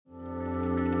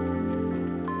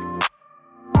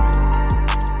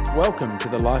Welcome to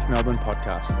the Life Melbourne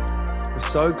podcast. We're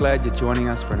so glad you're joining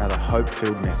us for another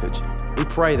hope-filled message. We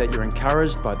pray that you're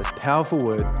encouraged by this powerful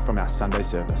word from our Sunday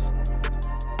service.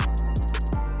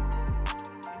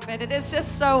 But it is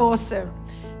just so awesome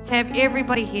to have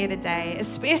everybody here today,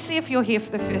 especially if you're here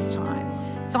for the first time.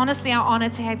 It's honestly our honor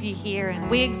to have you here, and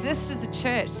we exist as a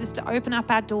church just to open up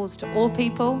our doors to all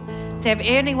people, to have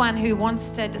anyone who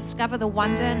wants to discover the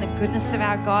wonder and the goodness of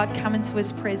our God come into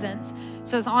his presence.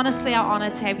 So it's honestly our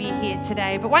honor to have you here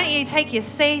today. But why don't you take your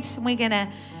seat and we're going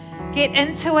to get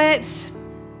into it.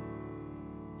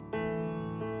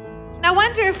 And I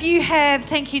wonder if you have,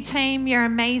 thank you team, you're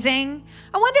amazing.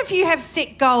 I wonder if you have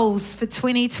set goals for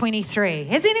 2023.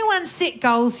 Has anyone set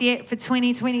goals yet for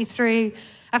 2023?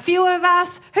 A few of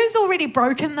us. Who's already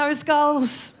broken those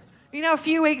goals? You know, a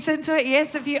few weeks into it,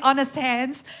 yes, a few honest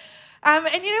hands. And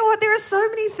you know what? There are so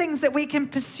many things that we can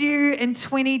pursue in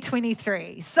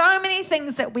 2023. So many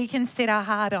things that we can set our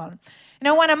heart on. You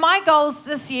know, one of my goals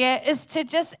this year is to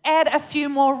just add a few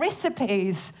more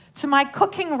recipes to my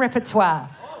cooking repertoire.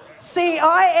 See,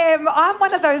 I'm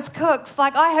one of those cooks,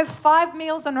 like I have 5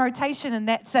 meals on rotation and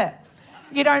that's it.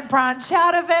 You don't branch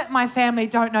out of it. My family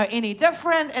don't know any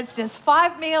different. It's just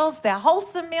 5 meals. They're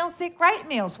wholesome meals. They're great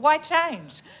meals. Why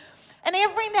change? And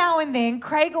every now and then,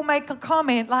 Craig will make a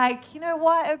comment like, you know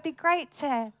what, it would be great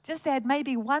to just add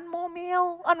maybe 1 more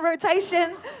meal on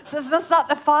rotation. So it's just not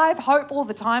the 5. Hope all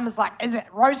the time is like, is it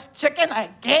roast chicken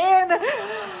again?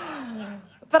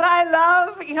 But I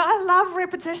love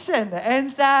repetition.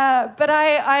 And but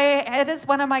it is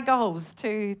one of my goals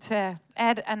to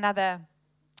add another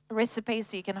recipe,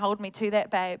 so you can hold me to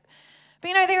that, babe. But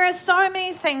you know, there are so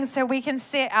many things that we can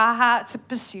set our heart to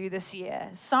pursue this year.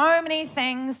 So many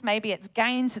things. Maybe it's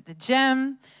gains at the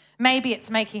gym. Maybe it's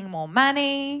making more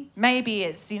money. Maybe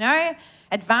it's,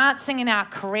 advancing in our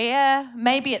career.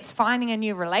 Maybe it's finding a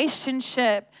new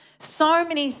relationship. So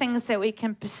many things that we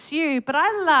can pursue. But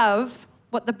I love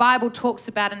what the Bible talks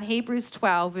about in Hebrews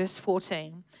 12, verse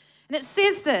 14. And it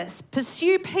says this: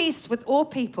 pursue peace with all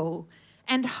people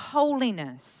and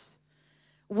holiness,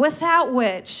 without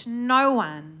which no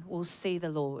one will see the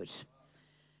Lord.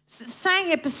 So it's saying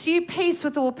here, pursue peace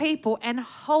with all people and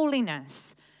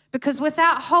holiness, because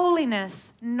without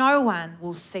holiness, no one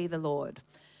will see the Lord.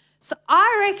 So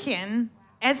I reckon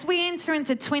as we enter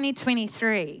into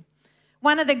 2023,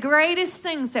 one of the greatest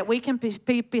things that we can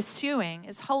be pursuing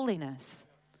is holiness.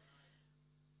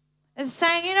 It's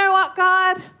saying, you know what,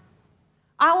 God,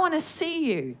 I want to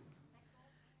see you.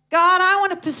 God, I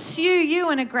want to pursue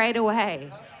you in a greater way.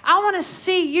 I want to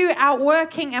see you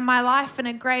outworking in my life in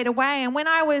a greater way. And when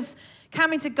I was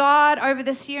coming to God over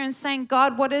this year and saying,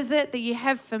 God, what is it that you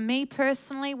have for me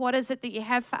personally? What is it that you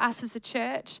have for us as a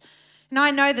church? And I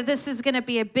know that this is going to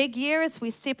be a big year as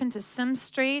we step into Sim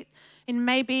Street and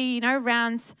maybe,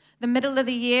 around the middle of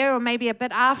the year or maybe a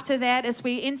bit after that, as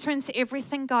we enter into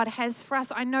everything God has for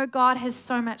us. I know God has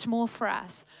so much more for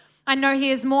us. I know he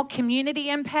has more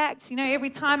community impact. Every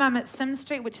time I'm at Sim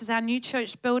Street, which is our new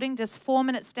church building, just 4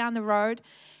 minutes down the road,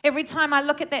 every time I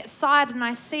look at that side and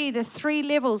I see the 3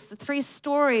 levels, the 3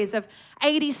 stories of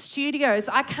 80 studios,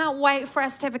 I can't wait for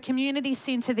us to have a community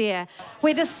centre there.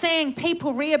 We're just seeing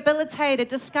people rehabilitated,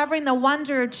 discovering the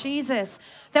wonder of Jesus,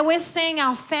 that we're seeing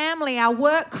our family, our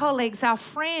work colleagues, our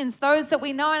friends, those that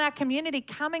we know in our community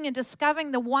coming and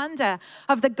discovering the wonder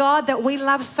of the God that we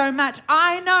love so much.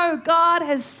 I know God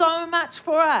has so much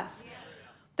for us.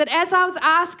 That as I was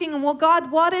asking him, well, God,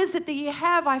 what is it that you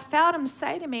have? I felt him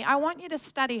say to me, I want you to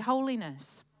study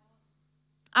holiness.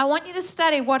 I want you to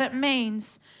study what it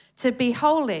means to be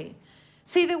holy.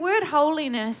 See, the word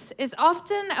holiness is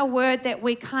often a word that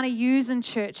we kind of use in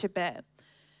church a bit.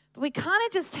 But we kind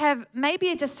of just have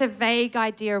maybe just a vague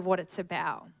idea of what it's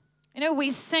about.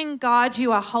 We sing, God,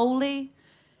 you are holy.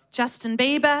 Justin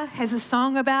Bieber has a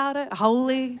song about it,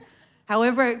 holy.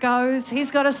 However it goes,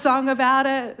 he's got a song about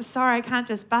it. Sorry, I can't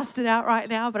just bust it out right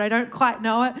now, but I don't quite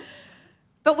know it.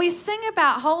 But we sing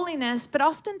about holiness, but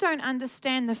often don't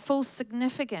understand the full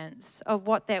significance of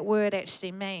what that word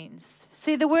actually means.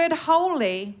 See, the word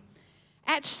holy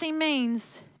actually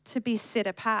means to be set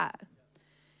apart.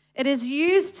 It is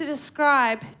used to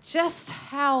describe just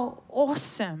how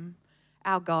awesome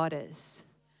our God is.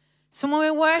 So when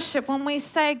we worship, when we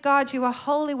say, God, you are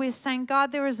holy, we're saying,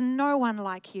 God, there is no one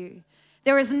like you.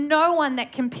 There is no one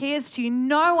that compares to you,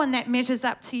 no one that measures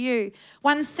up to you.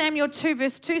 1 Samuel 2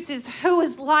 verse 2 says, who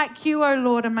is like you, O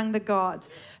Lord, among the gods?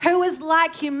 Who is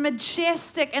like you,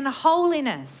 majestic in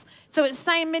holiness? So it's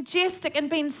saying majestic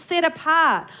and being set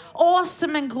apart,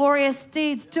 awesome and glorious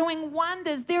deeds, doing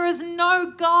wonders. There is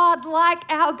no God like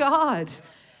our God.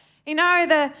 You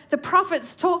know, the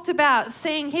prophets talked about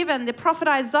seeing heaven. The prophet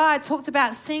Isaiah talked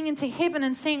about seeing into heaven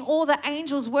and seeing all the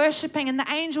angels worshiping, and the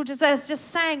angel just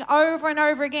saying over and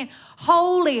over again,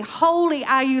 holy, holy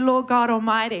are you, Lord God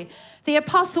Almighty. The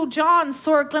Apostle John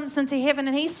saw a glimpse into heaven,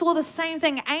 and he saw the same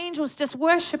thing, angels just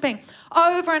worshiping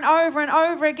over and over and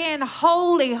over again,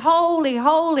 holy, holy,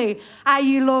 holy are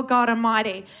you, Lord God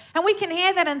Almighty. And we can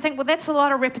hear that and think, well, that's a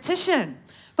lot of repetition.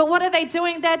 But what are they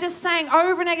doing? They're just saying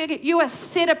over and over again, you are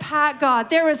set apart, God.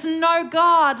 There is no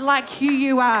God like who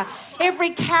you are.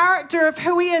 Every character of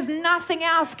who he is, nothing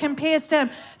else compares to him.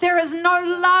 There is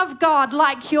no love, God,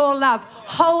 like your love.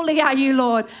 Holy are you,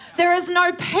 Lord. There is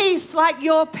no peace like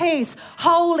your peace.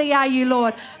 Holy are you,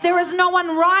 Lord. There is no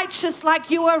one righteous like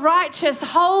you are righteous.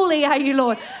 Holy are you,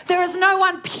 Lord. There is no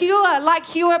one pure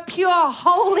like you are pure.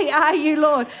 Holy are you,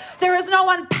 Lord. There is no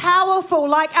one powerful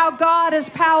like our God is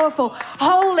powerful.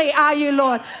 Holy are you,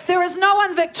 Lord. There is no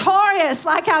one victorious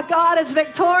like our God is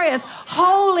victorious.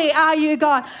 Holy are you,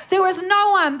 God. There is no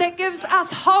one that gives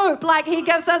us hope like he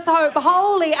gives us hope.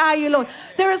 Holy are you, Lord.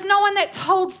 There is no one that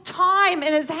holds time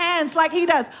in his hands like he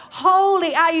does.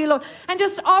 Holy are you, Lord. And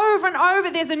just over and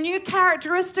over, there's a new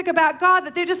characteristic about God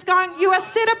that they're just going, you are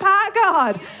set apart,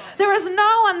 God. There is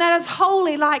no one that is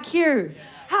holy like you.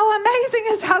 How amazing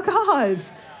is our God?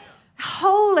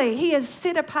 Holy, he is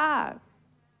set apart.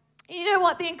 You know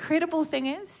what the incredible thing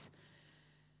is?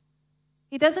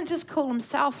 He doesn't just call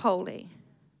himself holy,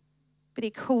 but he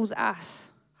calls us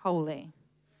holy.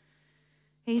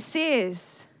 He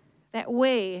says that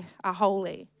we are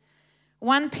holy.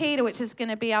 1 Peter, which is going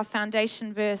to be our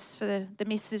foundation verse for the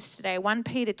message today, 1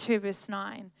 Peter 2 verse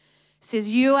 9, says,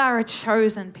 you are a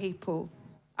chosen people,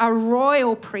 a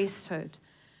royal priesthood,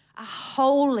 a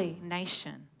holy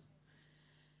nation,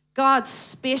 God's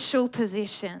special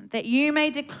possession, that you may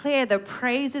declare the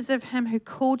praises of him who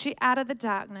called you out of the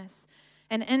darkness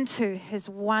and into his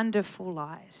wonderful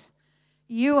light.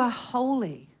 You are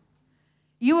holy.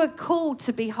 You are called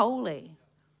to be holy,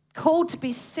 called to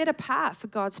be set apart for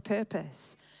God's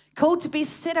purpose, called to be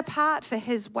set apart for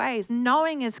his ways,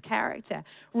 knowing his character,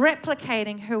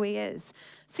 replicating who he is.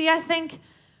 See, I think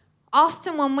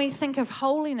often when we think of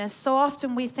holiness, so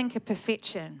often we think of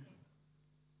perfection.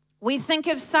 We think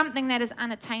of something that is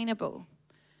unattainable,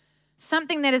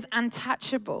 something that is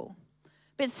untouchable.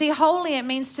 But see, holy, it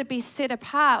means to be set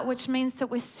apart, which means that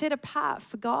we're set apart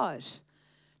for God,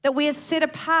 that we are set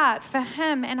apart for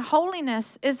him. And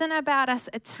holiness isn't about us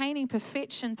attaining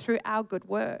perfection through our good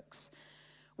works.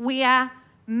 We are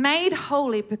made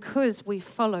holy because we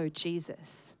follow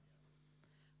Jesus.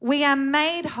 We are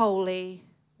made holy.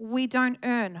 We don't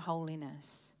earn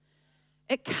holiness.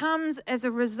 It comes as a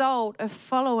result of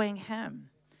following him.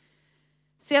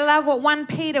 See, I love what 1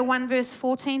 Peter 1 verse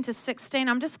 14 to 16.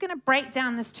 I'm just going to break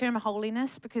down this term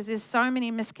holiness because there's so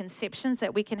many misconceptions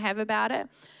that we can have about it.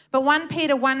 But 1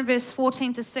 Peter 1 verse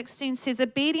 14 to 16 says,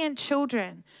 obedient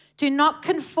children, do not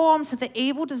conform to the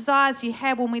evil desires you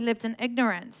had when we lived in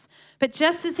ignorance. But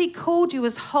just as he called you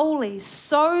as holy,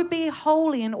 so be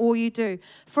holy in all you do.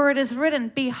 For it is written,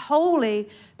 be holy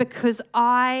because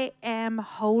I am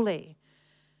holy.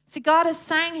 See, God is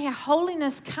saying here,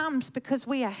 holiness comes because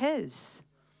we are his.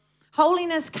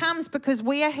 Holiness comes because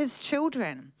we are his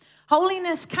children.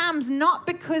 Holiness comes not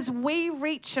because we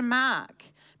reach a mark,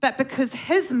 but because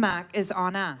his mark is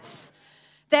on us.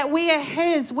 That we are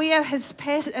his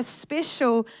a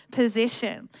special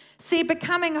possession. See,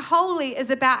 becoming holy is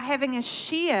about having a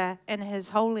share in his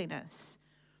holiness.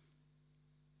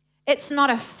 It's not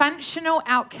a functional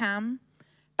outcome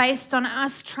based on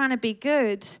us trying to be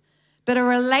good, but a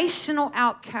relational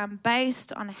outcome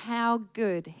based on how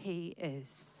good he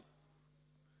is.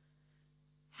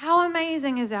 How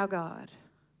amazing is our God?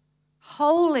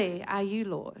 Holy are you,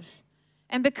 Lord.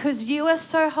 And because you are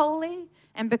so holy,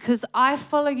 and because I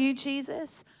follow you,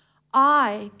 Jesus,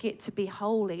 I get to be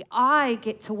holy. I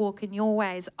get to walk in your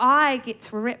ways. I get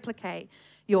to replicate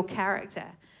your character.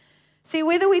 See,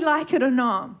 whether we like it or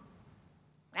not,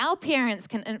 our parents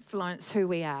can influence who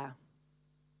we are.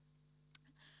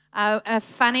 A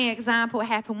funny example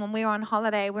happened when we were on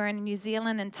holiday. We were in New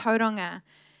Zealand in Tauranga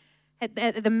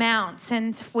at the Mounts,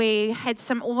 and we had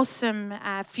some awesome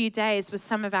few days with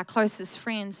some of our closest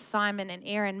friends, Simon and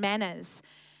Erin Manners.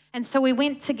 And so we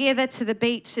went together to the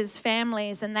beach as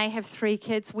families, and they have 3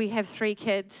 kids, we have 3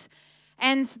 kids.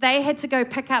 And they had to go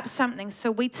pick up something, so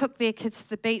we took their kids to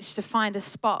the beach to find a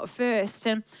spot first.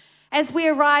 And as we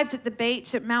arrived at the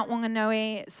beach at Mount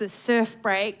Wanganui, it's a surf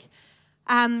break,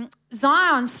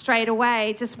 Zion straight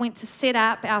away just went to set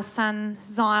up, our son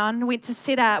Zion went to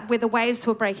set up where the waves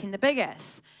were breaking the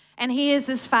biggest. And he is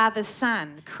his father's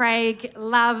son. Craig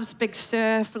loves big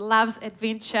surf, loves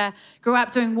adventure, grew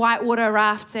up doing whitewater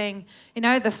rafting,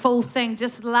 the full thing,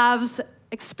 just loves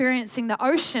experiencing the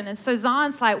ocean. And so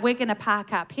Zion's like, we're going to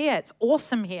park up here. It's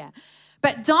awesome here.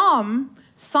 But Dom,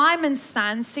 Simon's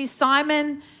son, see,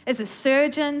 Simon is a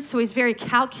surgeon, so he's very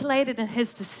calculated in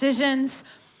his decisions.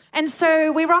 And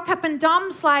so we rock up and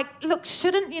Dom's like, look,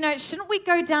 shouldn't we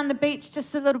go down the beach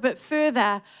just a little bit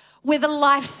further where the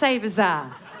lifesavers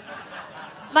are?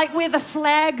 Like where the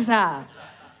flags are.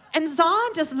 And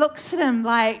Zion just looks at him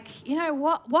like,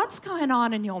 what's going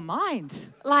on in your mind?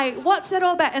 Like, what's that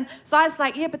all about? And Zion's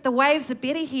like, yeah, but the waves are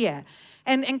better here.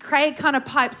 And Craig kind of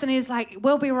pipes and he's like,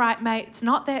 we'll be right, mate. It's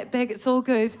not that big. It's all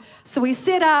good. So we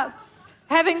set up,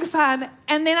 having fun.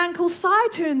 And then Uncle Si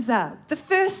turns up. The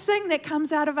first thing that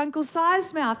comes out of Uncle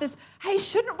Si's mouth is, hey,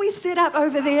 shouldn't we set up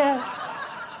over there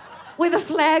where the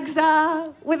flags are,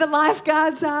 where the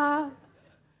lifeguards are?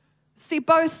 See,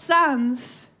 both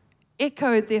sons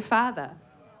echoed their father.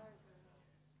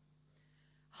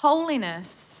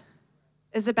 Holiness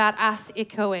is about us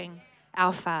echoing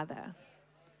our Father.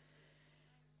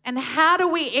 And how do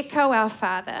we echo our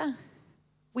Father?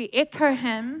 We echo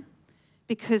him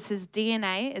because his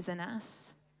DNA is in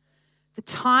us, the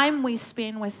time we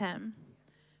spend with him,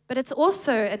 but it's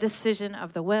also a decision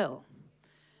of the will.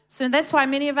 So that's why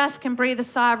many of us can breathe a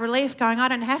sigh of relief going, I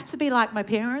don't have to be like my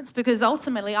parents because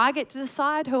ultimately I get to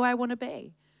decide who I want to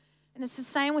be. And it's the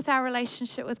same with our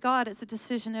relationship with God. It's a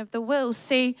decision of the will.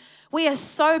 See, we are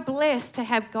so blessed to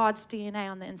have God's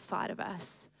DNA on the inside of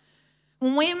us.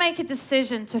 When we make a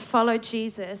decision to follow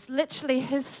Jesus, literally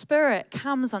his Spirit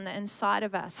comes on the inside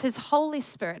of us. His Holy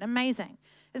Spirit, amazing.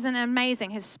 Isn't it amazing?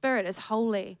 His Spirit is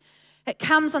holy. It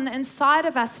comes on the inside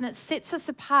of us and it sets us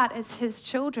apart as his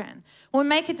children. When we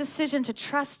make a decision to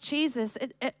trust Jesus,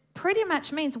 it pretty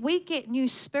much means we get new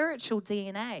spiritual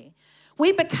DNA.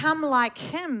 We become like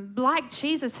him, like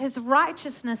Jesus. His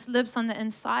righteousness lives on the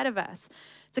inside of us.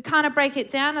 To kind of break it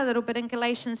down a little bit, in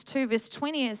Galatians 2, verse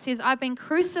 20, it says, I've been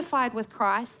crucified with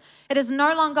Christ. It is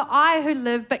no longer I who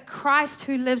live, but Christ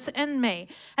who lives in me.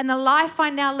 And the life I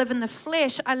now live in the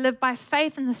flesh, I live by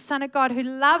faith in the Son of God who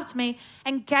loved me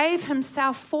and gave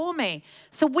himself for me.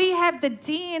 So we have the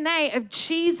DNA of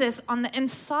Jesus on the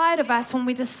inside of us when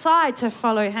we decide to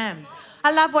follow him.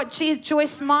 I love what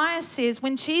Joyce Meyer says.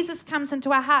 When Jesus comes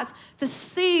into our hearts, the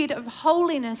seed of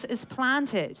holiness is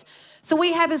planted. So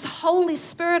we have his Holy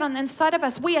Spirit on the inside of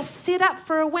us. We are set up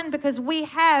for a win because we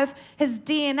have his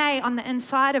DNA on the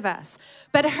inside of us.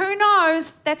 But who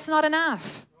knows that's not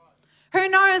enough? Who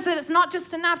knows that it's not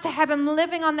just enough to have him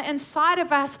living on the inside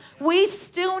of us? We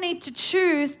still need to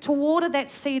choose to water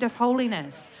that seed of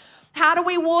holiness. How do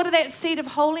we water that seed of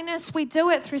holiness? We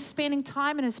do it through spending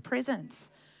time in his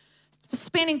presence.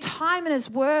 Spending time in his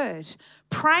word,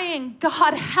 praying,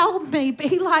 God, help me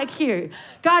be like you.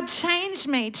 God, change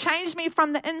me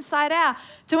from the inside out.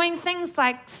 Doing things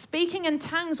like speaking in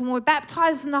tongues when we're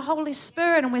baptized in the Holy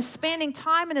Spirit and we're spending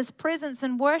time in his presence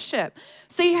and worship.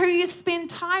 See, who you spend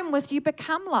time with, you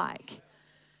become like.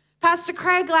 Pastor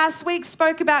Craig last week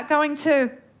spoke about going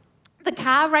to the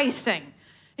car racing.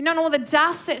 And all the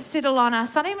dust that settled on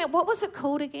us. What was it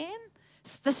called again?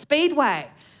 It's the Speedway.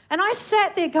 And I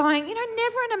sat there going, never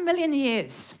in a million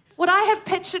years would I have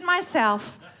pictured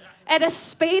myself at a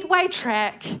speedway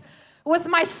track with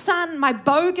my son, my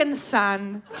bogan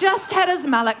son, just had his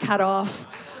mullet cut off.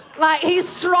 Like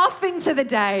he's frothing to the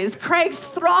days. Craig's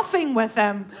frothing with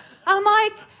him. I'm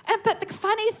like, but the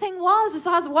funny thing was, as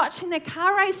I was watching their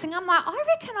car racing, I'm like, I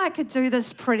reckon I could do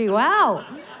this pretty well.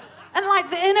 And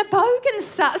like the inner bogan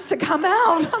starts to come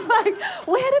out. I'm like,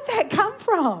 where did that come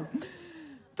from?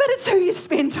 But it's who you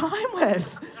spend time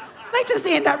with. They just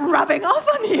end up rubbing off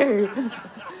on you.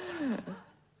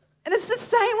 And it's the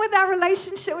same with our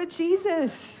relationship with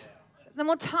Jesus. The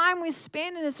more time we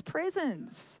spend in his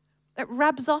presence, it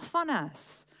rubs off on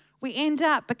us. We end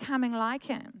up becoming like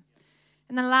him.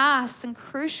 And the last and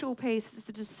crucial piece is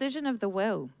the decision of the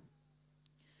will.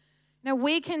 Now,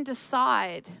 we can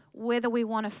decide whether we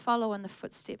want to follow in the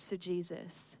footsteps of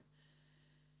Jesus.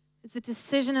 It's a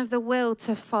decision of the will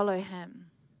to follow him.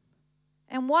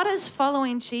 And what does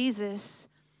following Jesus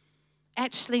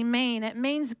actually mean? It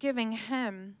means giving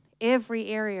him every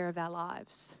area of our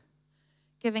lives.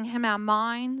 Giving him our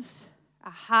minds,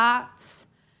 our hearts,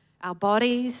 our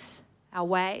bodies, our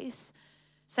ways.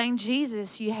 Saying,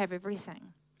 Jesus, you have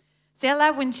everything. See, I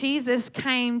love when Jesus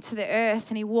came to the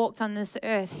earth and he walked on this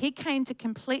earth. He came to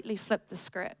completely flip the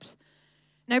script.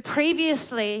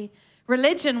 Previously,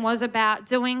 Religion was about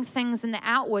doing things in the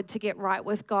outward to get right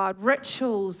with God,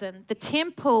 rituals, and the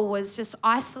temple was just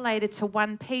isolated to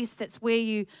one piece. That's where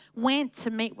you went to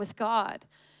meet with God.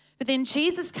 But then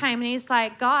Jesus came and he's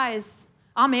like, guys,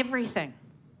 I'm everything.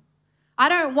 I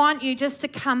don't want you just to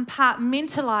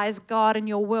compartmentalize God in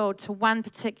your world to one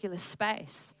particular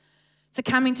space, to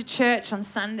coming to church on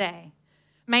Sunday,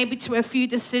 maybe to a few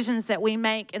decisions that we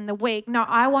make in the week. No,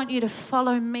 I want you to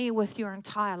follow me with your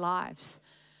entire lives.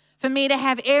 For me to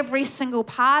have every single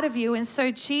part of you. And so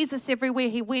Jesus, everywhere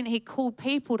he went, he called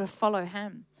people to follow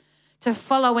him, to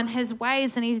follow in his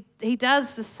ways. And he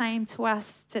does the same to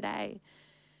us today.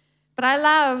 But I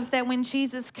love that when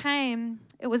Jesus came,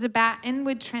 it was about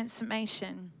inward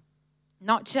transformation,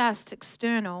 not just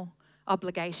external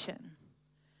obligation.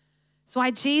 That's why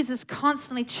Jesus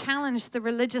constantly challenged the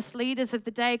religious leaders of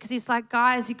the day, because he's like,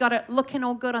 guys, you got it looking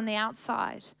all good on the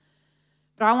outside,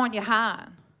 but I want your heart.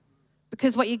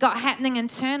 Because what you got happening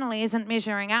internally isn't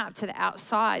measuring up to the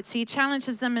outside. So he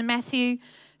challenges them in Matthew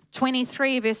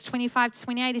 23, verse 25 to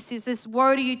 28. He says this,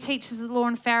 woe to you, teachers of the law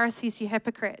and Pharisees, you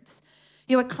hypocrites.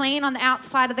 You are clean on the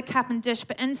outside of the cup and dish,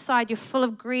 but inside you're full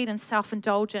of greed and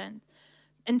self-indulgence.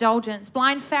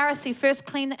 Blind Pharisee, first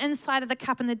clean the inside of the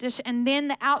cup and the dish, and then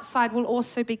the outside will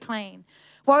also be clean.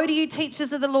 Woe to you,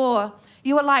 teachers of the law.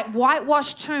 You are like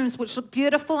whitewashed tombs, which look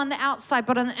beautiful on the outside,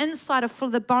 but on the inside are full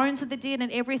of the bones of the dead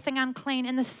and everything unclean.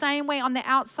 In the same way, on the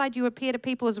outside you appear to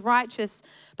people as righteous,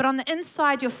 but on the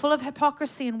inside you're full of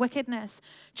hypocrisy and wickedness.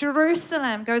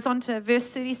 Jerusalem, goes on to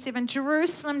verse 37,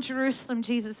 Jerusalem, Jerusalem,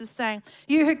 Jesus is saying,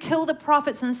 you who kill the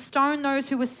prophets and stone those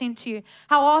who were sent to you.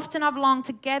 How often I've longed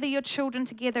to gather your children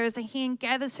together as a hen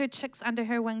gathers her chicks under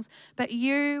her wings, but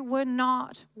you were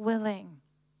not willing.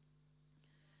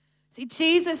 See,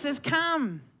 Jesus has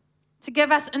come to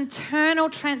give us internal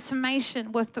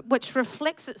transformation which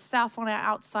reflects itself on our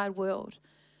outside world.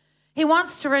 He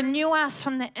wants to renew us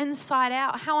from the inside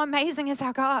out. How amazing is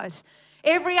our God?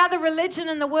 Every other religion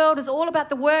in the world is all about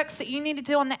the works that you need to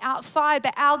do on the outside,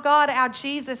 but our God, our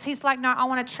Jesus, he's like, no, I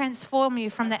want to transform you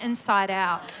from the inside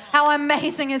out. How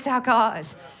amazing is our God?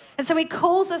 And so he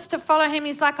calls us to follow him.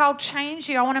 He's like, I'll change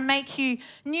you. I want to make you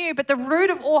new. But the root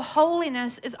of all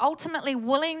holiness is ultimately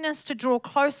willingness to draw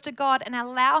close to God and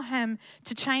allow him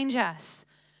to change us,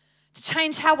 to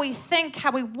change how we think,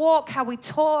 how we walk, how we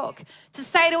talk, to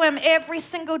say to him every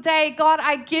single day, God,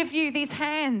 I give you these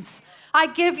hands. I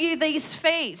give you these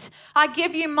feet. I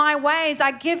give you my ways.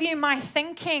 I give you my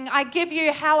thinking. I give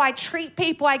you how I treat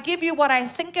people. I give you what I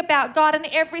think about God in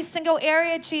every single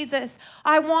area, Jesus.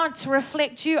 I want to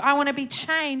reflect you. I want to be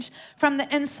changed from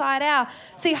the inside out.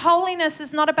 See, holiness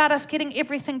is not about us getting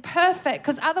everything perfect,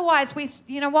 because otherwise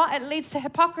it leads to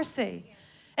hypocrisy.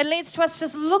 It leads to us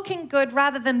just looking good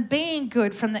rather than being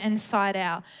good from the inside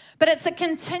out. But it's a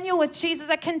continual with Jesus,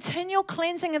 a continual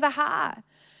cleansing of the heart.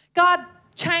 God,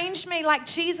 change me like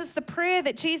Jesus, the prayer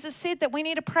that Jesus said that we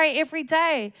need to pray every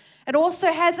day. It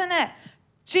also has in it,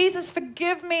 Jesus,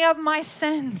 forgive me of my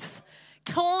sins.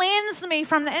 Cleanse me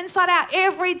from the inside out.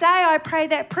 Every day I pray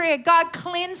that prayer. God,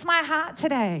 cleanse my heart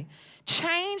today.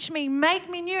 Change me, make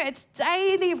me new. It's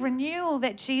daily renewal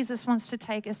that Jesus wants to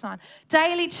take us on.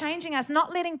 Daily changing us,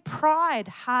 not letting pride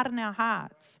harden our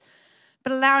hearts,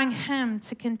 but allowing him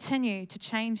to continue to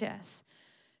change us.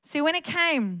 See, when it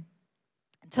came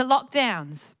to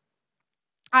lockdowns,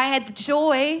 I had the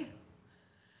joy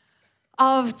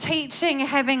of teaching,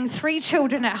 having 3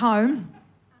 children at home.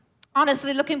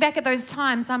 Honestly, looking back at those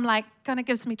times, I'm like, kind of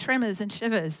gives me tremors and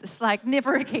shivers. It's like,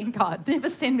 never again, God, never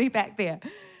send me back there.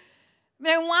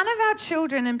 One of our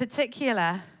children in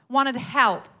particular wanted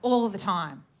help all the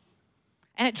time.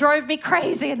 And it drove me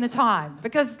crazy in the time,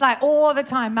 because all the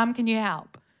time, Mum, can you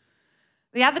help?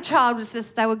 The other child was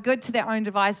just, they were good to their own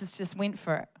devices, just went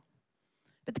for it.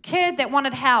 But the kid that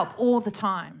wanted help all the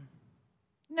time,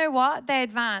 you know what? They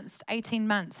advanced 18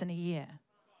 months in a year.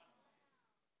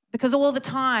 Because all the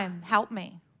time, help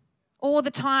me. All the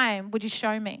time, would you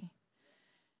show me?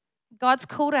 God's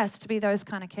called us to be those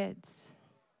kind of kids.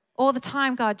 All the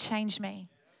time, God, change me.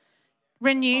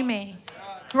 Renew me.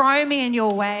 Grow me in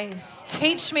your ways.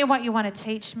 Teach me what you want to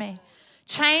teach me.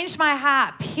 Change my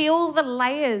heart. Peel the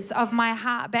layers of my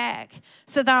heart back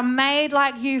so that I'm made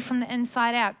like you from the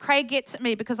inside out. Craig gets at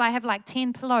me because I have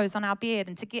 10 pillows on our bed,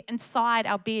 and to get inside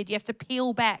our bed, you have to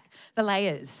peel back the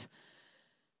layers.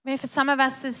 For some of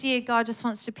us this year, God just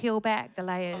wants to peel back the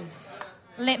layers.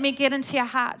 Let me get into your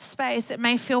heart space. It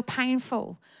may feel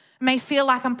painful. It may feel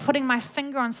like I'm putting my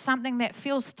finger on something that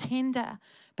feels tender,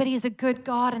 but he's a good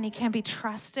God and he can be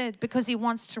trusted because he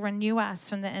wants to renew us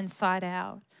from the inside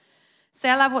out. So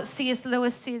I love what C.S.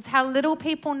 Lewis says, how little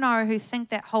people know who think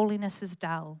that holiness is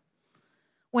dull.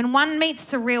 When one meets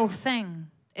the real thing,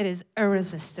 it is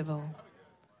irresistible.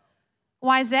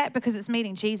 Why is that? Because it's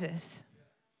meeting Jesus.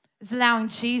 It's allowing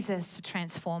Jesus to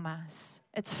transform us.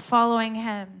 It's following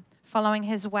him, following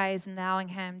his ways, and allowing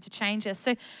him to change us.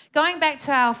 So going back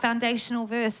to our foundational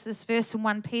verse, this verse in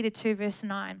 1 Peter 2, verse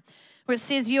 9, where it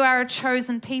says, you are a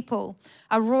chosen people,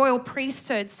 a royal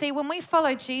priesthood. See, when we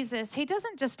follow Jesus, he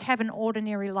doesn't just have an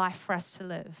ordinary life for us to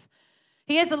live.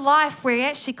 He has a life where he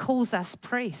actually calls us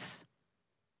priests.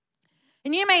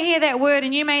 And you may hear that word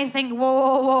and you may think,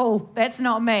 whoa, that's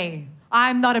not me.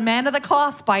 I'm not a man of the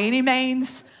cloth by any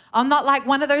means. I'm not like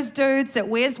one of those dudes that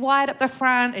wears white up the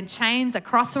front and chains a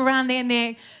cross around their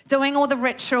neck, doing all the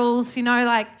rituals,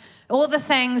 like all the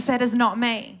things. That is not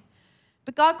me.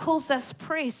 But God calls us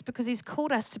priests because he's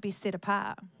called us to be set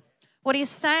apart. What he's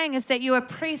saying is that you are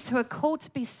priests who are called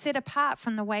to be set apart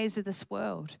from the ways of this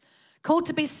world, called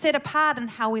to be set apart in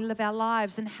how we live our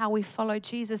lives and how we follow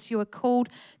Jesus. You are called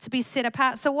to be set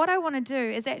apart. So what I want to do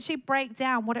is actually break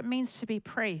down what it means to be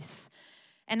priests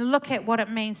and look at what it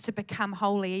means to become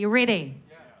holy. Are you ready?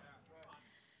 Yeah.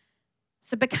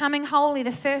 So becoming holy,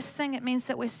 the first thing, it means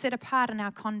that we're set apart in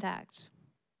our conduct.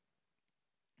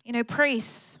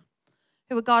 Priests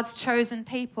who are God's chosen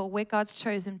people, we're God's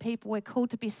chosen people. We're called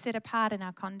to be set apart in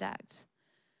our conduct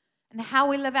and how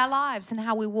we live our lives and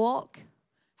how we walk,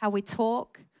 how we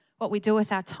talk, what we do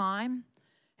with our time,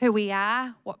 who we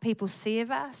are, what people see of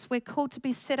us. We're called to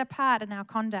be set apart in our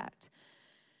conduct.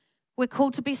 We're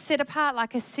called to be set apart,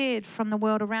 like I said, from the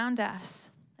world around us.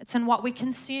 It's in what we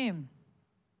consume.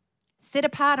 Set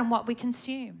apart in what we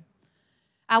consume.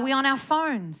 Are we on our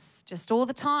phones just all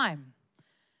the time?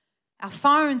 Our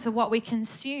phones are what we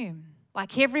consume,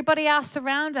 like everybody else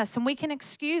around us. And we can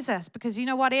excuse us because you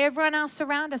know what? Everyone else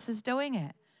around us is doing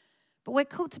it. But we're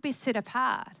called to be set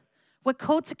apart. We're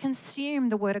called to consume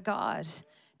the Word of God,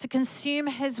 to consume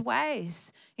his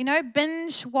ways.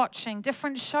 Binge watching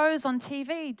different shows on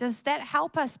TV, does that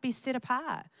help us be set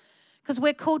apart? Because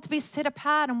we're called to be set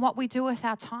apart in what we do with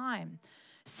our time,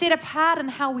 set apart in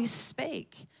how we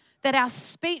speak, that our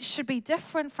speech should be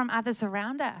different from others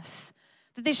around us,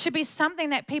 that there should be something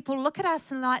that people look at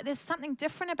us and like, there's something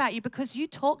different about you because you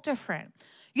talk different.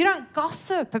 You don't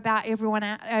gossip about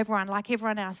everyone like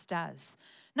everyone else does.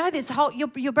 No,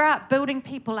 you're about building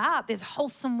people up. There's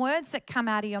wholesome words that come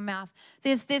out of your mouth.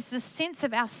 There's this sense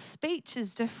of our speech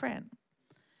is different.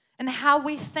 And how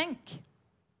we think,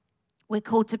 we're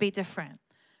called to be different.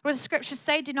 What does Scripture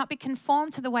say? Do not be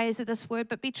conformed to the ways of this world,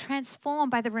 but be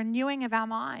transformed by the renewing of our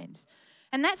mind.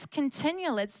 And that's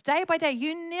continual. It's day by day.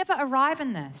 You never arrive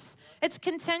in this. It's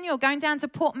continual. Going down to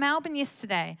Port Melbourne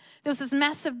yesterday, there was this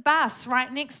massive bus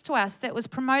right next to us that was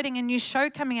promoting a new show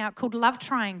coming out called Love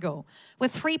Triangle, where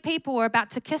 3 people were about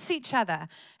to kiss each other.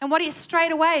 And what is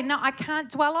straight away? No, I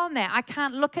can't dwell on that. I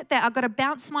can't look at that. I've got to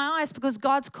bounce my eyes because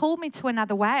God's called me to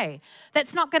another way.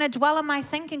 That's not going to dwell on my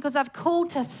thinking because I've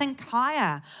called to think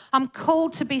higher. I'm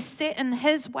called to be set in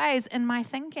his ways in my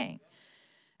thinking.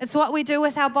 It's what we do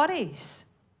with our bodies.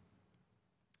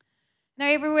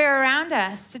 Everywhere around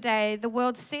us today, the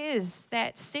world says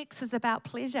that sex is about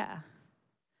pleasure,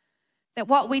 that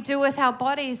what we do with our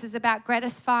bodies is about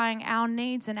gratifying our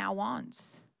needs and our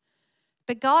wants.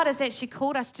 But God has actually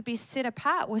called us to be set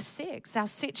apart with sex, our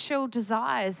sexual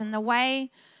desires, and the way,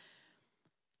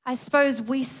 I suppose,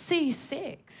 we see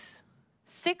sex.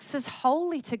 Sex is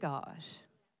holy to God.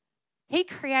 He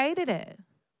created it.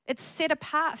 It's set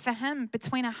apart for him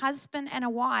between a husband and a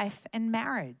wife in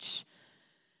marriage.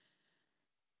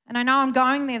 And I know I'm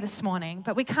going there this morning,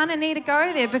 but we kind of need to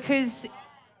go there because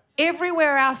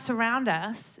everywhere else around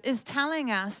us is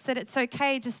telling us that it's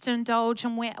okay just to indulge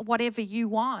in whatever you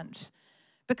want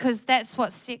because that's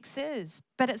what sex is.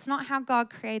 But it's not how God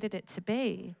created it to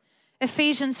be.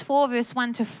 Ephesians 4, verse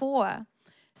 1-4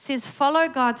 says, follow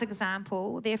God's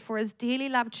example, therefore as dearly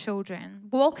loved children,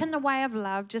 walk in the way of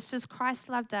love just as Christ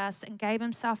loved us and gave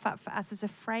himself up for us as a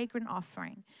fragrant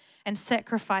offering and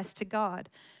sacrifice to God.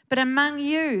 But among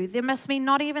you, there must be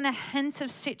not even a hint of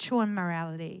sexual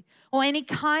immorality or any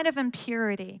kind of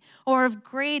impurity or of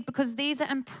greed, because these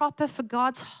are improper for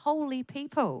God's holy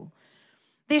people.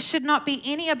 There should not be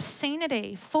any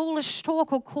obscenity, foolish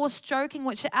talk, or coarse joking,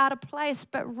 which are out of place,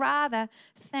 but rather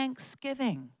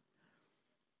thanksgiving.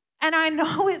 And I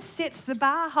know it sets the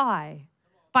bar high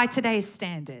by today's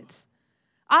standard.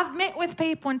 I've met with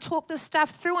people and talked this stuff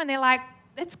through, and they're like,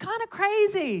 it's kind of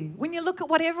crazy when you look at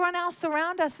what everyone else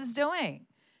around us is doing.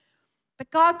 But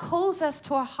God calls us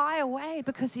to a higher way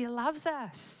because he loves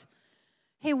us.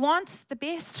 He wants the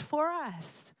best for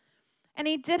us. And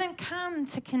he didn't come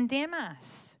to condemn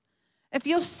us. If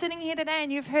you're sitting here today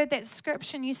and you've heard that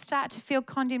scripture and you start to feel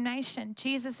condemnation,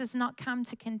 Jesus has not come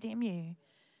to condemn you,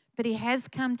 but he has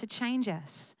come to change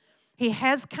us. He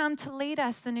has come to lead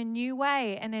us in a new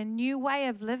way and a new way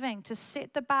of living, to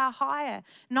set the bar higher,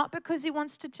 not because he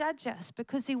wants to judge us,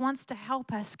 because he wants to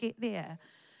help us get there,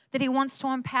 that he wants to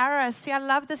empower us. See, I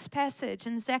love this passage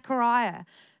in Zechariah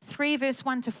 3, verse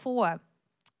 1 to 4.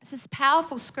 This is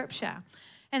powerful scripture.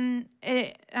 And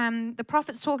the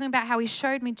prophet's talking about how he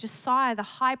showed me Josiah, the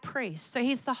high priest. So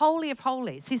he's the Holy of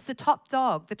Holies. He's the top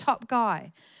dog, the top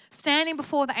guy, standing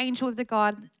before the angel of the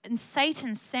God, and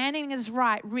Satan standing at his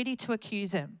right, ready to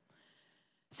accuse him.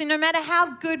 So no matter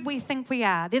how good we think we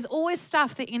are, there's always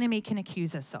stuff the enemy can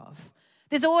accuse us of.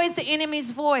 There's always the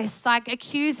enemy's voice, like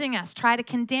accusing us, trying to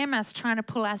condemn us, trying to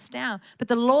pull us down. But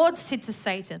the Lord said to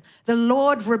Satan, the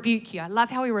Lord rebuke you. I love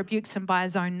how he rebukes him by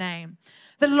his own name.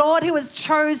 The Lord who has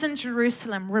chosen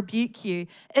Jerusalem rebuke you.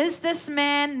 Is this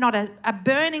man not a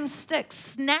burning stick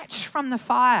snatched from the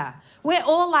fire? We're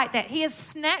all like that. He has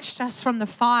snatched us from the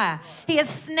fire. He has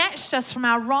snatched us from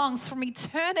our wrongs, from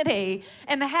eternity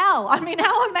in hell. I mean,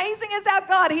 how amazing is our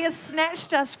God? He has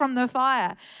snatched us from the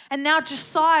fire. And now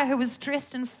Josiah, who was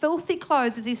dressed in filthy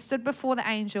clothes as he stood before the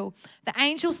angel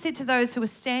said to those who were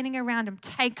standing around him,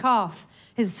 take off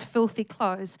his filthy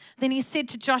clothes. Then he said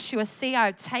to Joshua, see, I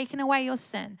have taken away your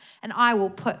sin, and I will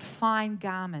put fine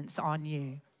garments on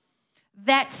you.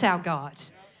 That's our God.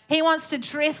 He wants to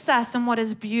dress us in what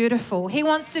is beautiful. He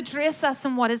wants to dress us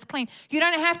in what is clean. You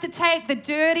don't have to take the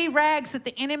dirty rags that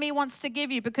the enemy wants to give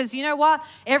you, because you know what?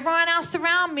 Everyone else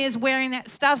around me is wearing that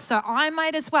stuff, so I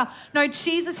might as well. No,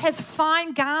 Jesus has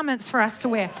fine garments for us to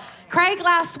wear. Craig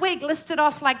last week listed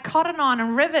off like Cotton On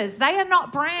and Rivers. They are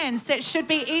not brands that should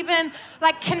be even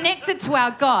like connected to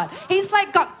our God. He's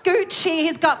like got Gucci,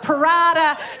 he's got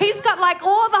Prada, he's got like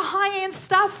all the high-end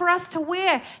stuff for us to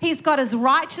wear. He's got his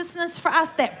righteousness for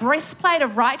us, that breastplate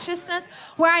of righteousness,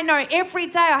 where I know every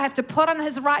day I have to put on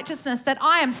his righteousness, that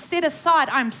I am set aside,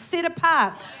 I'm set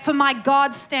apart for my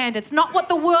God's standards. Not what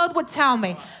the world would tell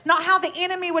me, not how the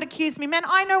enemy would accuse me. Man,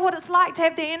 I know what it's like to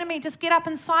have the enemy just get up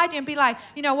inside you and be like,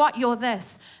 you know what? You're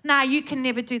this. Nah, you can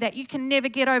never do that. You can never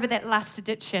get over that lust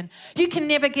addiction. You can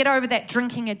never get over that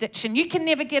drinking addiction. You can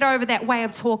never get over that way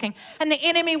of talking. And the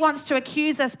enemy wants to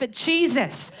accuse us, but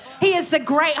Jesus, he is the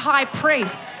great high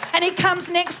priest. And he comes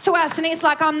next to us and he's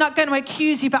like, I'm not going to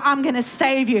accuse you, but I'm going to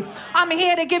save you. I'm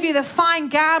here to give you the fine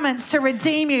garments to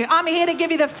redeem you. I'm here to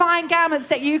give you the fine garments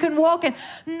that you can walk in,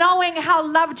 knowing how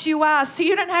loved you are, so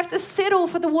you don't have to settle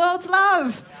for the world's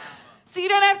love. So you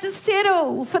don't have to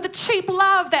settle for the cheap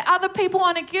love that other people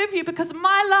want to give you, because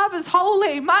my love is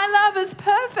holy. My love is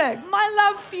perfect. My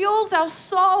love fuels our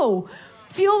soul,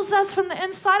 fuels us from the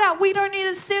inside out. We don't need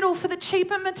to settle for the cheap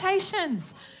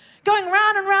imitations. Going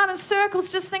round and round in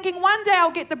circles, just thinking one day I'll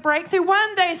get the breakthrough.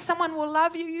 One day someone will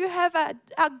love you. You have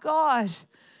a God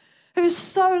who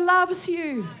so loves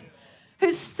you,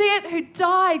 who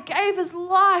died, gave his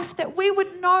life that we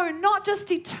would know not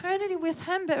just eternity with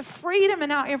him, but freedom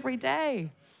in our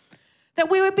everyday.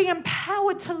 That we would be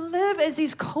empowered to live as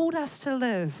he's called us to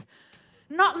live.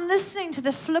 Not listening to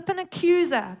the flippant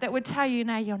accuser that would tell you,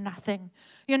 no, you're nothing.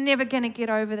 You're never going to get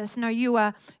over this. No, you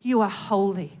are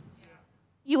holy.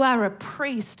 You are a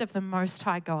priest of the Most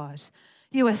High God.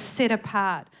 You are set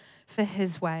apart for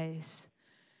his ways.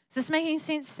 Is this making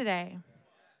sense today?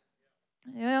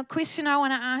 The question I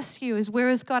want to ask you is, where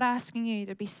is God asking you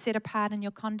to be set apart in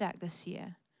your conduct this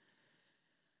year?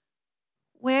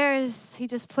 Where is he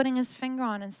just putting his finger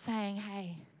on and saying,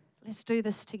 hey, let's do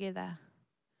this together.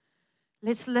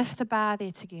 Let's lift the bar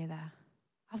there together.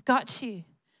 I've got you.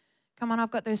 Come on,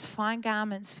 I've got those fine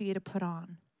garments for you to put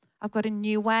on. I've got a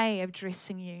new way of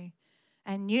dressing you,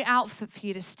 a new outfit for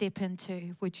you to step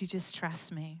into. Would you just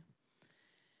trust me?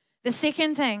 The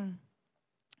second thing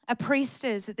a priest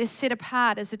is that they're set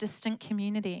apart as a distinct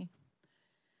community.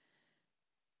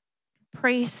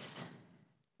 Priests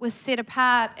were set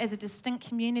apart as a distinct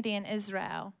community in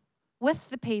Israel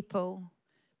with the people,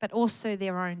 but also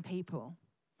their own people.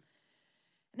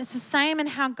 And it's the same in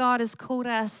how God has called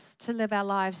us to live our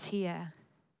lives here.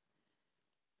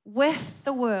 With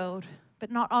the world,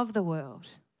 but not of the world.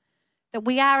 That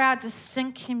we are our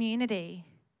distinct community.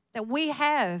 That we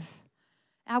have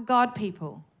our God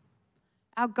people,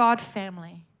 our God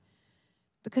family.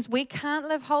 Because we can't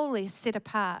live holy set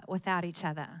apart without each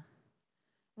other.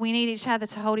 We need each other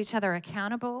to hold each other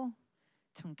accountable,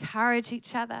 to encourage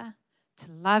each other,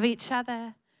 to love each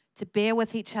other, to bear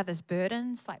with each other's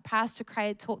burdens. Like Pastor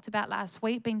Craig talked about last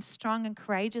week, being strong and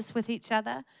courageous with each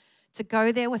other, to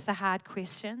go there with the hard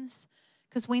questions,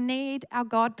 because we need our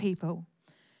God people.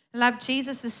 Love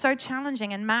Jesus is so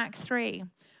challenging. In Mark 3,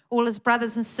 All his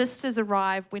brothers and sisters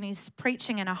arrive when he's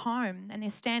preaching in a home, and they're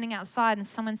standing outside, and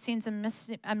someone sends a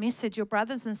message, your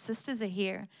brothers and sisters are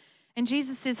here. And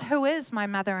Jesus says, who is my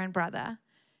mother and brother? And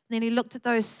then he looked at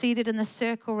those seated in the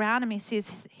circle around him. He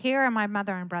says, here are my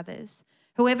mother and brothers.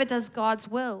 Whoever does God's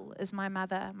will is my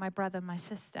mother, my brother, my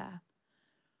sister.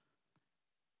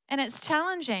 And it's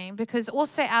challenging because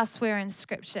also elsewhere in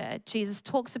Scripture, Jesus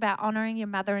talks about honoring your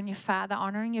mother and your father,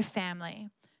 honoring your family.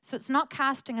 So it's not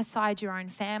casting aside your own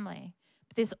family,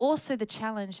 but there's also the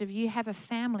challenge of you have a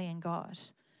family in God.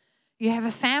 You have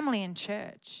a family in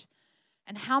church.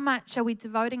 And how much are we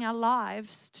devoting our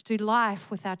lives to do life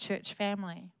with our church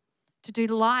family, to do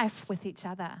life with each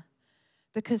other?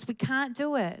 Because we can't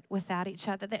do it without each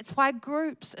other. That's why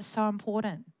groups are so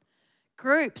important.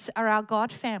 Groups are our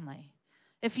God family.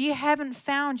 If you haven't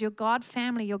found your God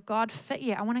family, your God fit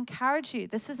yet, I want to encourage you.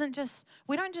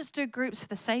 We don't just do groups for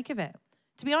the sake of it.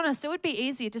 To be honest, it would be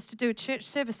easier just to do a church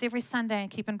service every Sunday and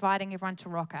keep inviting everyone to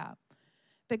rock up.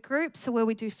 But groups are where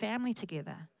we do family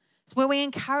together. It's where we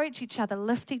encourage each other,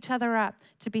 lift each other up.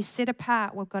 To be set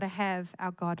apart, we've got to have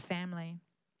our God family.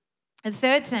 The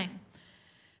third thing,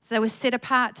 so they were set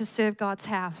apart to serve God's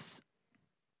house.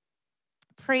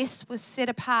 Priests were set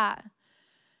apart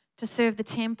to serve the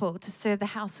temple, to serve the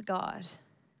house of God.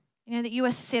 You know that you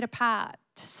are set apart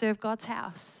to serve God's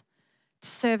house, to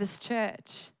serve His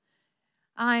church.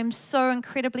 I'm so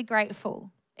incredibly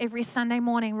grateful. Every Sunday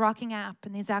morning, rocking up,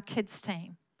 and there's our kids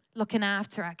team looking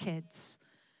after our kids.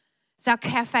 It's our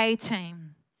cafe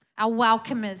team, our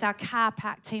welcomers, our car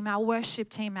park team, our worship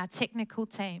team, our technical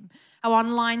team, our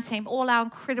online team, all our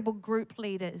incredible group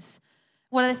leaders.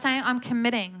 What are they saying? I'm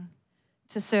committing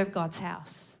to serve God's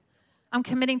house. I'm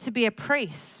committing to be a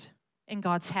priest in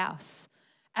God's house,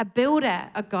 a builder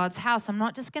of God's house. I'm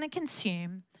not just going to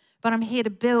consume, but I'm here to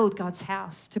build God's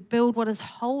house, to build what is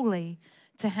holy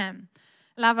to Him.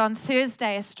 Love, on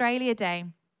Thursday, Australia Day,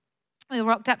 we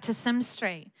rocked up to Sim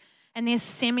Street, and there's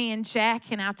Semi and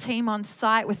Jack and our team on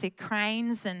site with their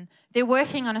cranes, and they're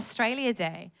working on Australia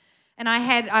Day. And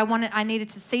I needed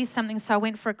to see something, so I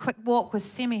went for a quick walk with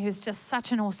Semi, who's just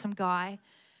such an awesome guy.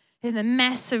 And a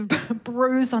massive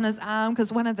bruise on his arm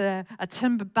because a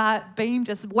timber beam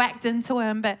just whacked into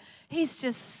him, but he's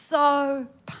just so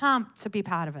pumped to be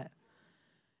part of it.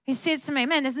 He says to me,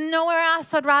 man, there's nowhere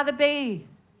else I'd rather be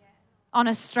on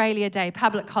Australia Day,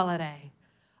 public holiday.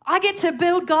 I get to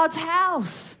build God's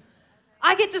house.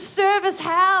 I get to serve His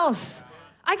house.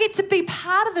 I get to be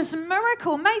part of this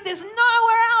miracle. Mate, there's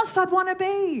nowhere else I'd want to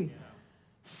be.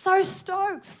 So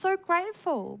stoked, so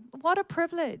grateful. What a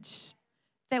privilege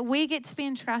that we get to be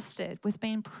entrusted with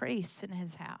being priests in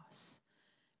His house,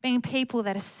 being people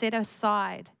that are set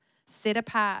aside, set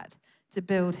apart to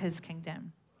build His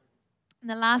kingdom. And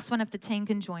the last one, if the team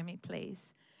can join me,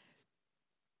 please,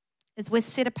 is we're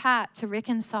set apart to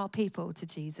reconcile people to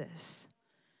Jesus.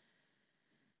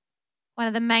 One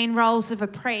of the main roles of a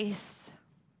priest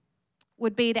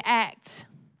would be to act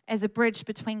as a bridge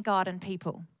between God and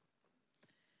people.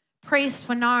 Priests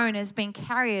were known as being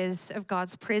carriers of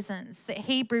God's presence. The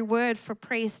Hebrew word for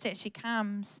priest actually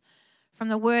comes from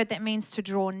the word that means to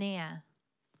draw near.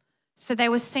 So they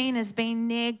were seen as being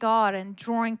near God and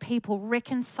drawing people,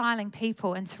 reconciling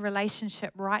people into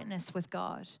relationship, rightness with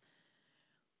God.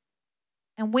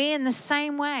 And we, in the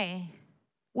same way,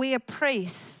 we are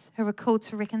priests who are called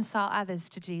to reconcile others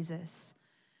to Jesus.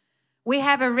 We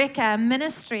have a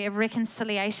ministry of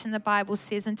reconciliation, the Bible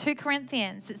says. In 2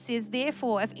 Corinthians, it says,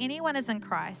 therefore, if anyone is in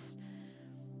Christ,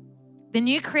 the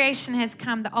new creation has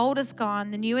come, the old is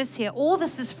gone, the new is here. All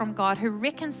this is from God, who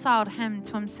reconciled him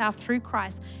to Himself through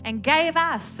Christ and gave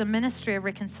us the ministry of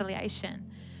reconciliation.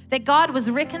 That God was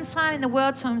reconciling the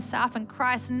world to Himself in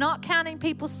Christ, not counting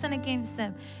people's sin against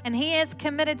Him. And He has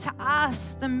committed to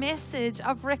us the message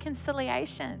of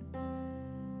reconciliation.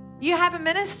 You have a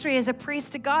ministry as a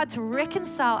priest to God to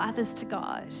reconcile others to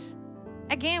God.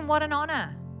 Again, what an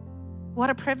honor. What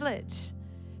a privilege.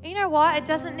 And you know what? It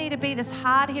doesn't need to be this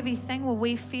hard, heavy thing where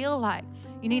we feel like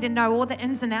you need to know all the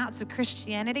ins and outs of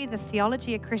Christianity, the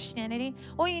theology of Christianity.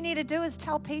 All you need to do is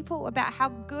tell people about how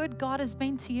good God has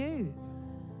been to you.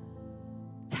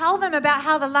 Tell them about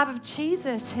how the love of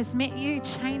Jesus has met you,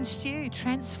 changed you,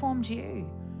 transformed you.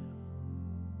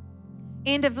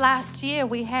 End of last year,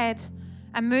 we had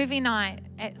a movie night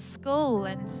at school,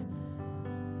 and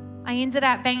I ended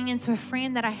up banging into a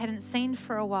friend that I hadn't seen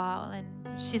for a while, and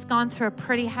she's gone through a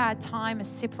pretty hard time, a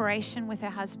separation with her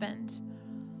husband.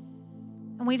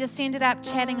 And we just ended up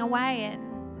chatting away, and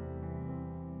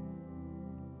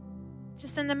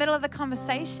just in the middle of the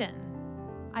conversation,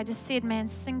 I just said, man,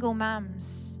 single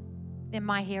mums, they're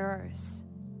my heroes.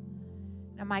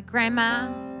 And my grandma,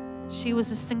 She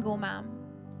was a single mum.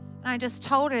 And I just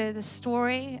told her the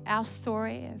story, our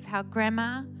story, of how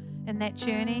Grandma in that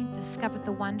journey discovered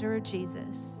the wonder of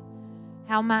Jesus.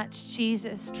 How much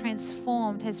Jesus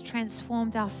has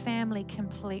transformed our family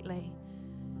completely.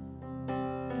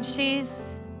 And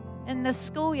she's in the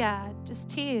schoolyard, just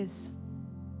tears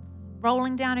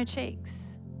rolling down her cheeks.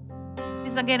 She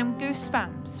says, I'm getting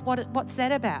goosebumps. What's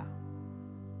that about?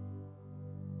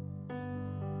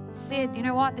 I said, you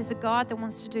know what? There's a God that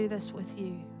wants to do this with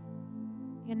you.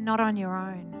 You're not on your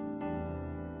own.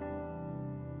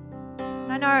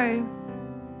 And I know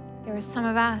there are some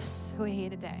of us who are here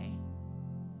today.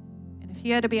 And if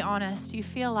you're to be honest, you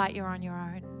feel like you're on your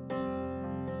own.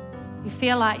 You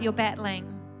feel like you're battling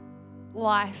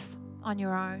life on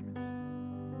your own.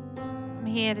 I'm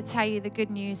here to tell you the good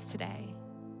news today.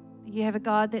 That you have a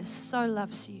God that so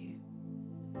loves you,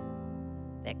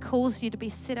 that calls you to be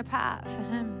set apart for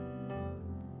Him,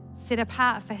 set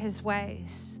apart for His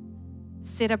ways,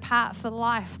 set apart for the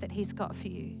life that He's got for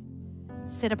you,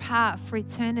 set apart for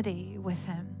eternity with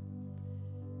Him.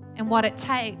 And what it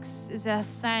takes is us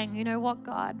saying, you know what,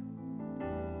 God,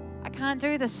 I can't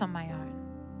do this on my own.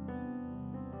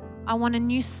 I want a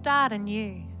new start in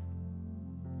you.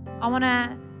 I want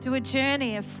to do a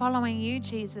journey of following you,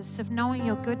 Jesus, of knowing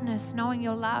your goodness, knowing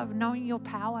your love, knowing your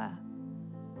power.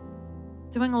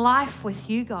 Doing life with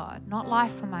you, God, not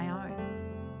life on my own.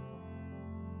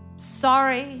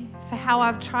 Sorry for how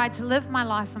I've tried to live my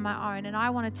life on my own, and I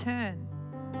want to turn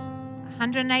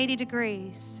 180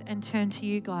 degrees and turn to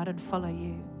you, God, and follow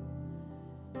you.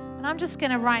 And I'm just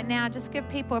going to right now just give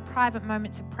people a private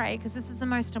moment to pray, because this is the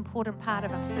most important part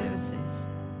of our services.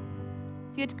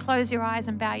 If you'd close your eyes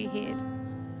and bow your head.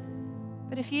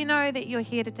 But if you know that you're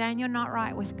here today and you're not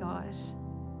right with God,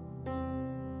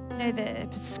 you know the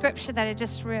scripture that I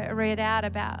just read out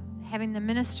about having the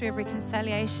ministry of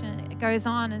reconciliation, it goes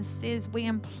on and says, we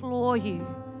implore you,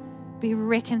 be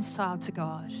reconciled to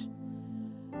God.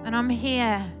 And I'm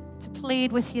here to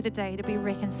plead with you today to be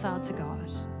reconciled to God.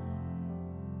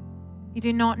 You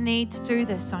do not need to do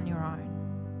this on your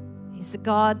own. He's the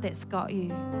God that's got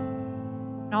you.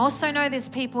 And I also know there's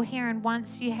people here, and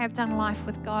once you have done life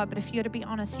with God, but if you're to be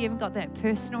honest, you haven't got that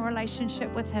personal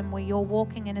relationship with Him where you're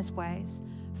walking in His ways,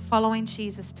 following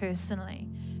Jesus personally.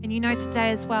 And you know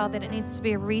today as well that it needs to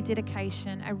be a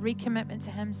rededication, a recommitment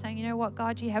to Him, saying, you know what,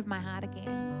 God, you have my heart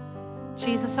again.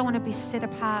 Jesus, I want to be set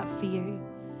apart for you.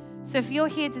 So if you're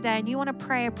here today and you want to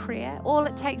pray a prayer, all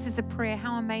it takes is a prayer.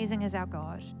 How amazing is our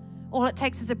God? All it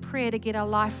takes is a prayer to get our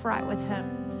life right with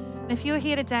Him. And if you're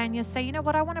here today and you say, you know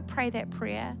what, I want to pray that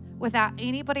prayer without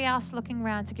anybody else looking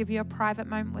around to give you a private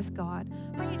moment with God,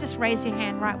 why don't you just raise your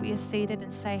hand right where you're seated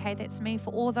and say, hey, that's me.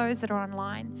 For all those that are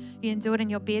online, you can do it in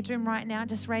your bedroom right now.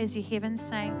 Just raise your hand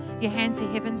to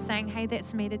heaven saying, hey,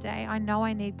 that's me today. I know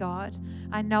I need God.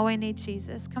 I know I need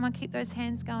Jesus. Come on, keep those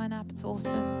hands going up. It's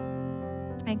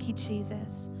awesome. Thank you,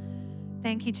 Jesus.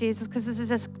 Thank you, Jesus, because this is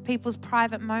just people's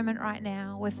private moment right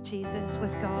now with Jesus,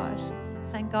 with God,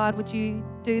 saying, God, would you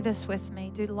do this with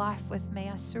me? Do life with me.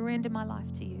 I surrender my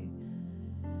life to you.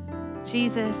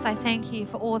 Jesus, I thank you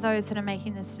for all those that are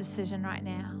making this decision right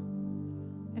now.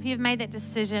 If you've made that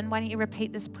decision, why don't you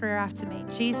repeat this prayer after me?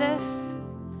 Jesus,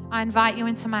 I invite you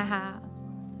into my heart.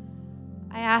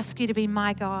 I ask you to be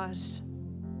my God,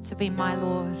 to be my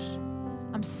Lord.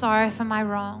 I'm sorry for my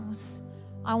wrongs.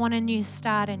 I want a new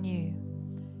start in you.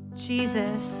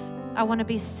 Jesus, I want to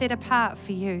be set apart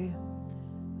for you.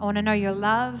 I want to know your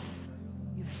love,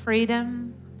 your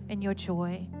freedom, and your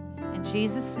joy. In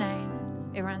Jesus' name,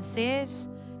 everyone said,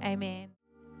 amen.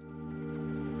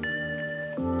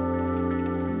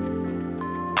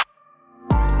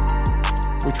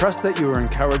 We trust that you are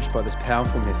encouraged by this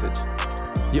powerful message.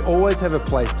 You always have a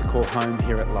place to call home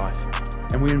here at Life,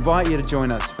 and we invite you to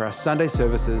join us for our Sunday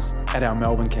services at our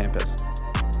Melbourne campus.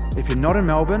 If you're not in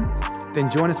Melbourne, then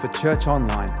join us for church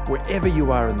online, wherever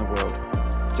you are in the world.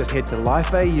 Just head to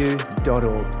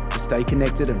lifeau.org to stay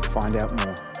connected and find out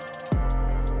more.